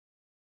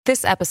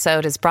This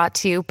episode is brought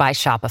to you by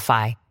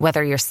Shopify.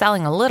 Whether you're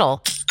selling a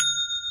little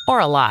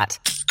or a lot,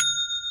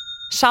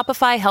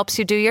 Shopify helps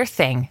you do your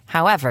thing,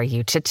 however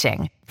you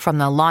cha-ching. From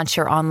the launch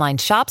your online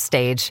shop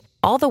stage,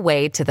 all the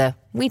way to the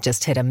we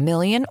just hit 1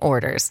 million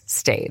orders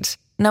stage.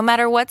 No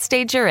matter what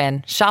stage you're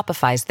in,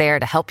 Shopify's there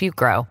to help you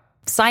grow.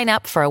 Sign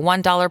up for a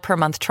 $1 per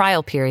month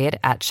trial period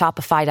at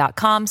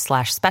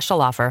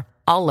shopify.com/special offer,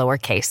 all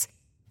lowercase.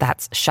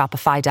 That's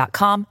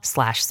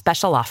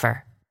shopify.com/special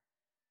offer.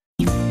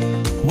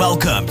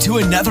 Welcome to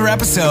another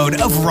episode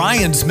of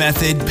Ryan's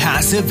Method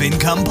Passive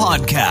Income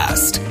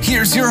Podcast.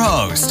 Here's your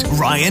host,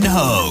 Ryan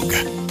Hogue.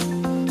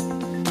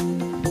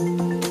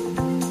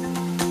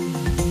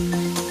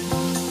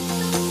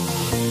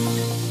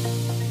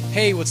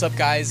 Hey, what's up,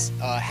 guys?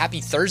 Happy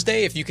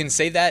Thursday, if you can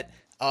say that.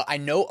 I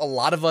know a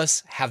lot of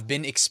us have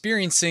been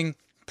experiencing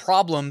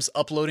problems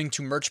uploading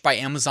to Merch by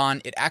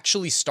Amazon. It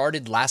actually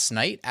started last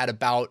night at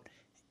about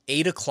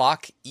 8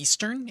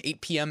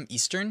 p.m.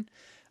 Eastern.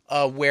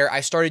 Where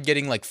I started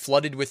getting like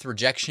flooded with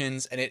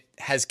rejections, and it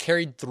has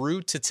carried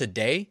through to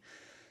today.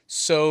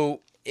 So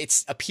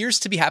it appears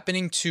to be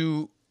happening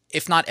to,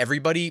 if not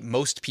everybody,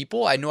 most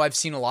people. I know I've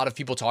seen a lot of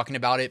people talking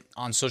about it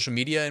on social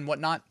media and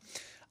whatnot.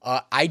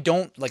 I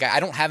don't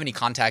have any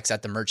contacts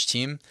at the merch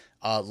team.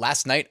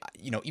 Last night,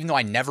 even though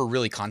I never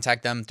really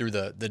contact them through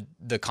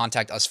the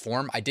contact us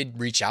form, I did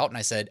reach out and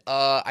I said,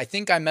 I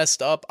think I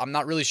messed up. I'm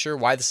not really sure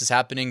why this is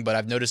happening, but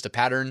I've noticed a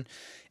pattern.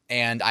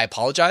 And I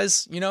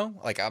apologize,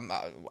 I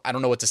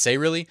don't know what to say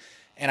really.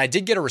 And I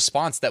did get a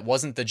response that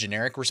wasn't the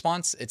generic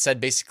response. It said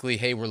basically,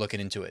 hey, we're looking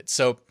into it.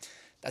 So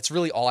that's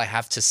really all I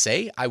have to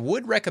say. I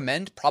would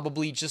recommend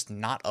probably just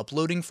not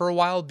uploading for a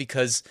while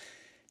because,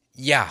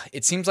 yeah,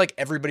 it seems like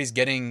everybody's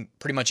getting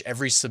pretty much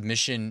every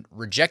submission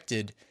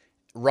rejected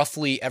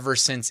roughly ever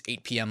since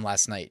 8 p.m.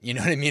 last night. You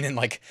know what I mean? And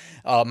my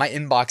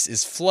inbox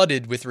is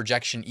flooded with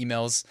rejection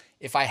emails.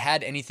 If I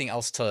had anything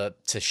else to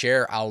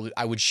share,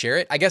 I would share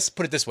it. I guess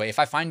put it this way. If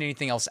I find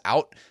anything else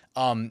out,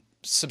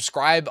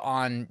 subscribe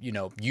on,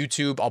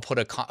 YouTube. I'll put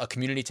a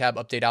community tab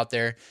update out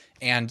there.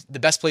 And the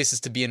best place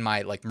is to be in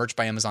my Merch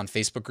by Amazon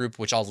Facebook group,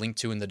 which I'll link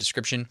to in the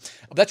description.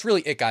 But that's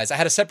really it, guys. I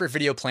had a separate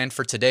video planned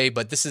for today,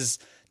 but this is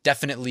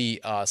definitely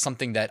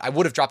something that I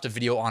would have dropped a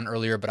video on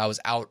earlier, but I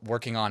was out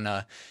working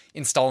on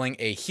installing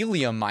a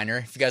Helium miner.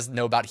 If you guys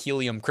know about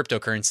Helium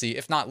cryptocurrency,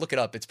 if not, look it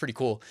up. It's pretty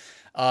cool.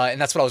 And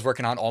that's what I was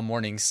working on all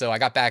morning. So I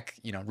got back,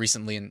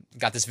 recently and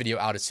got this video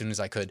out as soon as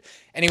I could.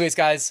 Anyways,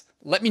 guys,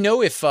 let me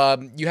know if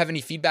you have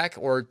any feedback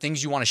or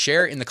things you want to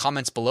share in the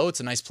comments below. It's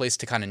a nice place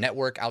to kind of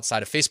network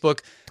outside of Facebook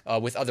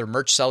with other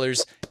merch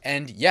sellers.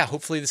 And yeah,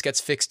 hopefully this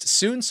gets fixed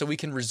soon so we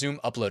can resume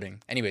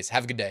uploading. Anyways,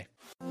 have a good day.